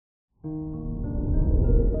Good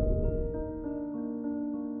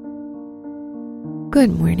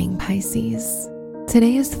morning, Pisces.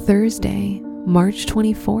 Today is Thursday, March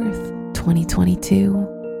 24th,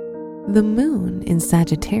 2022. The moon in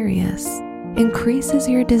Sagittarius increases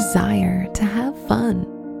your desire to have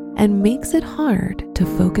fun and makes it hard to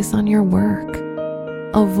focus on your work.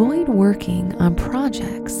 Avoid working on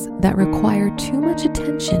projects that require too much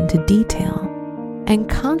attention to detail and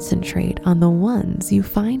concentrate on the ones you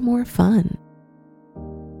find more fun.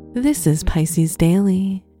 This is Pisces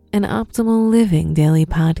Daily, an optimal living daily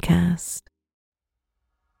podcast.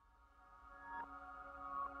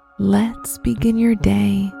 Let's begin your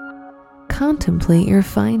day. Contemplate your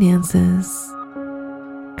finances.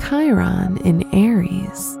 Chiron in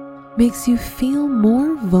Aries makes you feel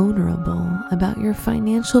more vulnerable about your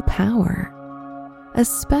financial power,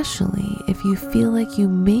 especially if you feel like you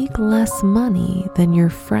make less money than your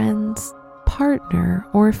friends, partner,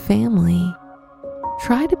 or family.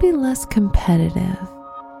 Try to be less competitive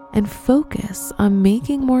and focus on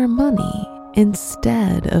making more money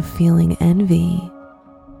instead of feeling envy.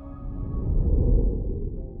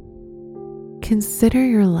 Consider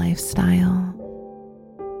your lifestyle.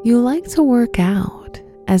 You like to work out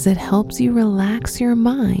as it helps you relax your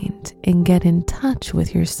mind and get in touch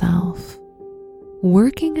with yourself.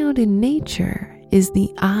 Working out in nature is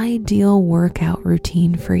the ideal workout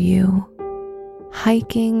routine for you.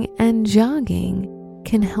 Hiking and jogging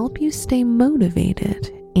can help you stay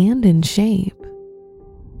motivated and in shape.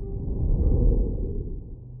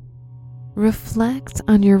 Reflect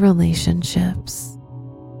on your relationships.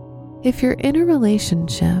 If you're in a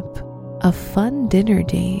relationship, a fun dinner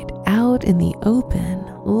date out in the open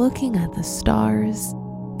looking at the stars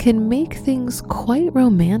can make things quite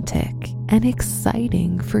romantic and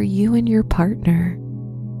exciting for you and your partner.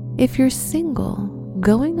 If you're single,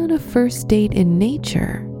 going on a first date in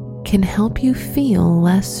nature can help you feel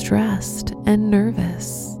less stressed and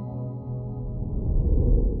nervous.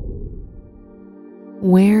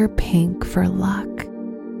 Wear pink for luck.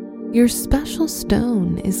 Your special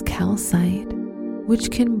stone is calcite, which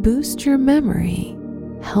can boost your memory,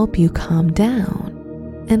 help you calm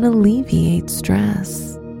down, and alleviate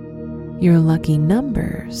stress. Your lucky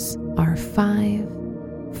numbers are 5,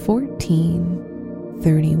 14,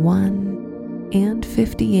 31, and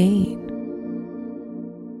 58.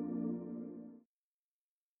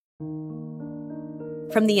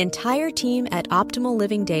 From the entire team at Optimal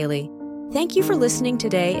Living Daily, thank you for listening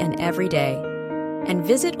today and every day. And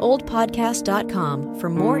visit oldpodcast.com for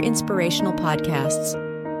more inspirational podcasts.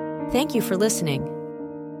 Thank you for listening.